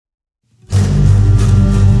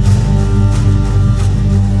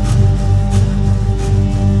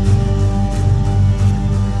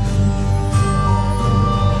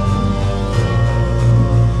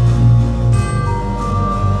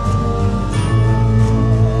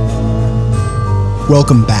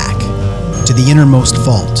Welcome back to the innermost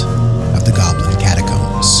vault of the Goblin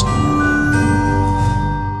Catacombs.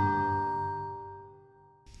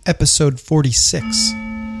 Episode 46.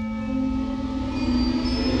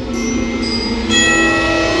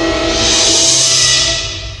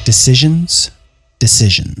 Decisions.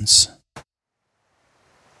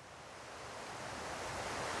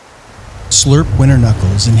 Slurp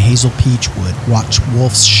Winterknuckles and Hazel Peachwood watch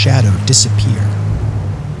Wolf's shadow disappear,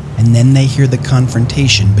 and then they hear the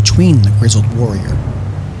confrontation between the grizzled warrior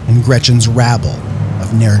and Gretchen's rabble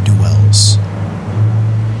of ne'er-do-wells.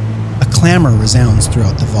 A clamor resounds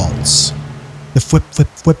throughout the vaults,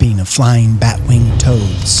 the whipping of flying bat-winged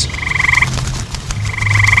toads.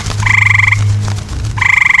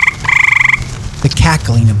 The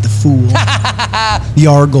cackling of the fool, the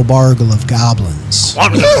argle-bargle of goblins,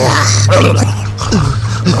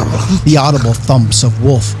 the audible thumps of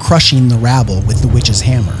Wolf crushing the rabble with the witch's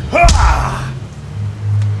hammer.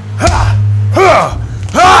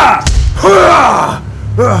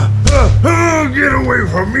 Get away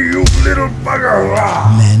from me, you little bugger!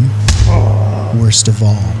 And then, worst of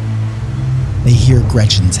all, they hear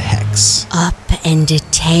Gretchen's hex. Up-ended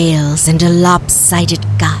tails and a lopsided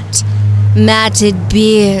gut, matted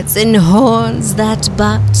beards and horns that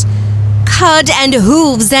butt, cud and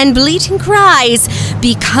hooves and bleating cries,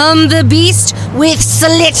 become the beast with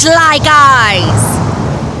slit-like eyes.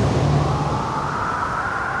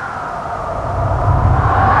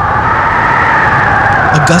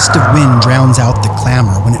 A gust of wind drowns out the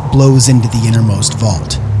clamor when it blows into the innermost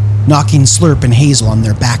vault, knocking Slurp and Hazel on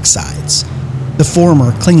their backsides, the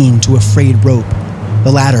former clinging to a frayed rope,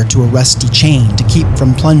 the latter to a rusty chain to keep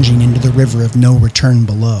from plunging into the river of no return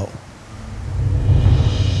below.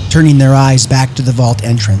 Turning their eyes back to the vault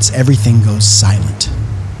entrance, everything goes silent.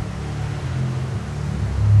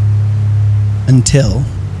 Until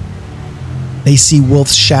they see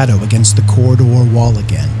Wolf's shadow against the corridor wall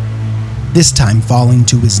again, this time falling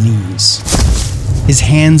to his knees. His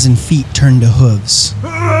hands and feet turn to hooves.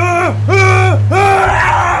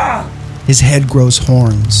 His head grows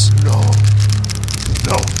horns. No.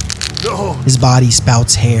 His body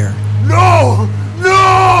spouts hair. No!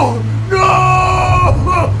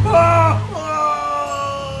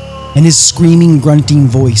 And his screaming, grunting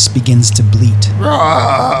voice begins to bleat.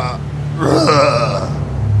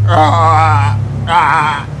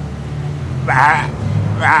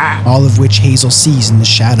 All of which Hazel sees in the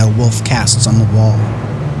shadow Wolf casts on the wall.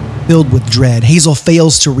 Filled with dread, Hazel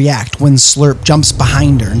fails to react when Slurp jumps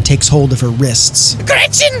behind her and takes hold of her wrists.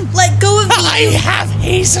 Gretchen! Let go of me! I have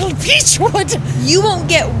Hazel Peachwood! You won't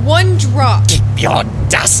get one drop! Your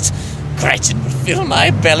dust! Gretchen will fill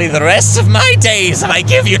my belly the rest of my days if I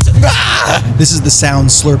give you to... This is the sound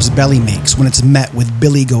Slurp's belly makes when it's met with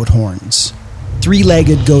billy goat horns.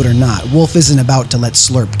 Three-legged goat or not, Wolf isn't about to let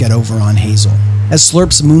Slurp get over on Hazel. As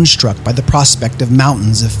Slurp's moonstruck by the prospect of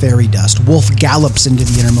mountains of fairy dust, Wolf gallops into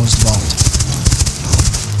the innermost vault.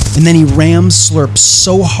 And then he rams Slurp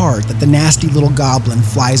so hard that the nasty little goblin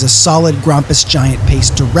flies a solid Grumpus giant pace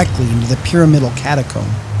directly into the pyramidal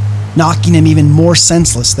catacomb, knocking him even more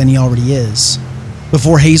senseless than he already is.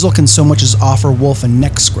 Before Hazel can so much as offer Wolf a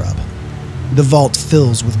neck scrub, the vault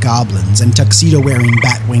fills with goblins and tuxedo-wearing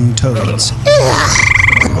bat-winged toads.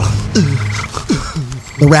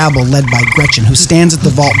 The rabble led by Gretchen, who stands at the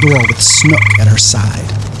vault door with Snook at her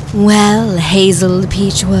side. Well, Hazel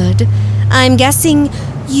Peachwood, I'm guessing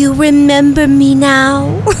you remember me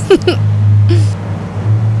now?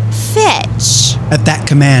 Fetch. At that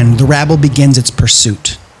command, the rabble begins its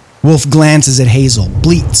pursuit. Wolf glances at Hazel,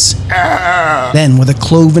 bleats. Then, with a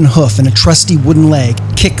cloven hoof and a trusty wooden leg,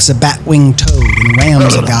 kicks a bat-winged toad and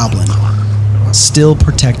rams a goblin. Still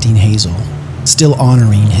protecting Hazel, still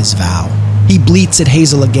honoring his vow. He bleats at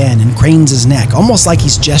Hazel again and cranes his neck, almost like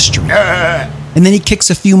he's gesturing. And then he kicks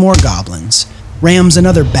a few more goblins, rams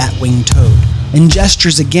another bat-winged toad, and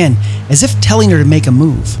gestures again, as if telling her to make a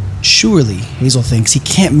move. Surely, Hazel thinks, he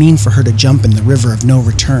can't mean for her to jump in the river of no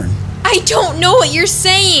return. I don't know what you're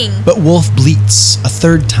saying! But Wolf bleats a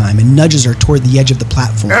third time and nudges her toward the edge of the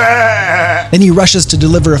platform. Then he rushes to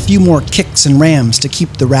deliver a few more kicks and rams to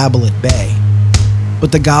keep the rabble at bay.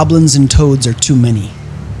 But the goblins and toads are too many.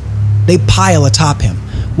 They pile atop him.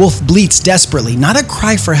 Wolf bleats desperately, not a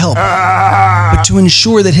cry for help, but to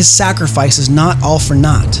ensure that his sacrifice is not all for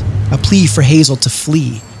naught, a plea for Hazel to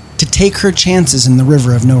flee, to take her chances in the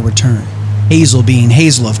river of no return. Hazel, being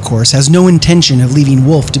Hazel, of course, has no intention of leaving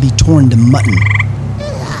Wolf to be torn to mutton.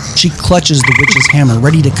 She clutches the witch's hammer,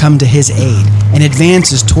 ready to come to his aid, and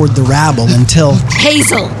advances toward the rabble until...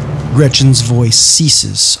 Hazel! Gretchen's voice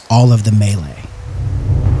ceases all of the melee.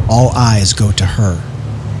 All eyes go to her.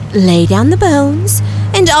 lay down the bones,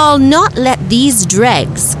 and I'll not let these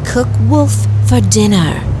dregs cook Wolf for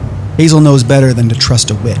dinner. Hazel knows better than to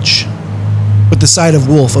trust a witch. But the sight of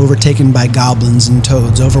Wolf overtaken by goblins and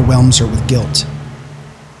toads overwhelms her with guilt.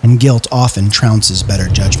 And guilt often trounces better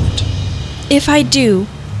judgment. If I do,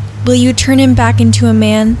 will you turn him back into a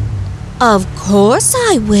man? Of course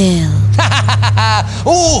I will.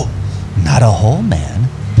 Ooh, not a whole man.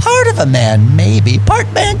 Part of a man, maybe.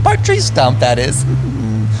 Part man, part tree stump, that is.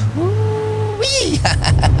 Ooh-wee.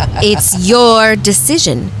 It's your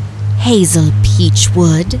decision, Hazel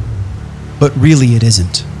Peachwood. But really it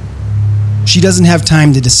isn't. She doesn't have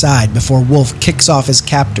time to decide before Wolf kicks off his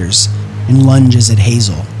captors and lunges at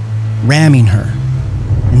Hazel, ramming her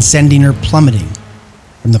and sending her plummeting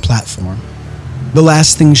from the platform. The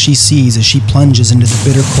last thing she sees as she plunges into the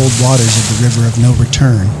bitter cold waters of the River of No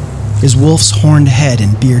Return is Wolf's horned head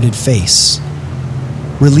and bearded face,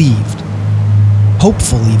 relieved,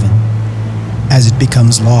 hopeful even, as it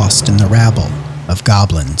becomes lost in the rabble of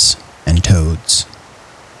goblins and toads.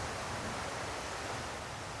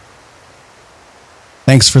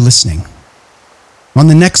 Thanks for listening. On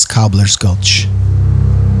the next Cobbler's Gulch.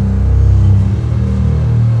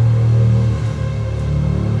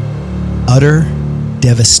 Utter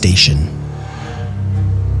devastation.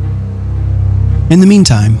 In the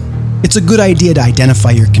meantime, it's a good idea to identify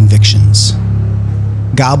your convictions.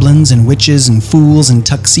 Goblins and witches and fools and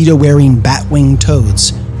tuxedo-wearing bat-winged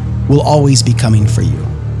toads will always be coming for you,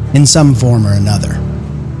 in some form or another.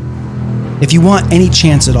 If you want any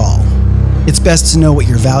chance at all, it's best to know what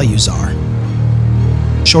your values are.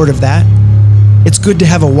 Short of that, it's good to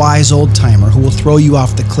have a wise old-timer who will throw you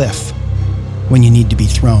off the cliff when you need to be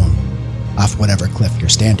thrown off whatever cliff you're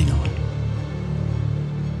standing on.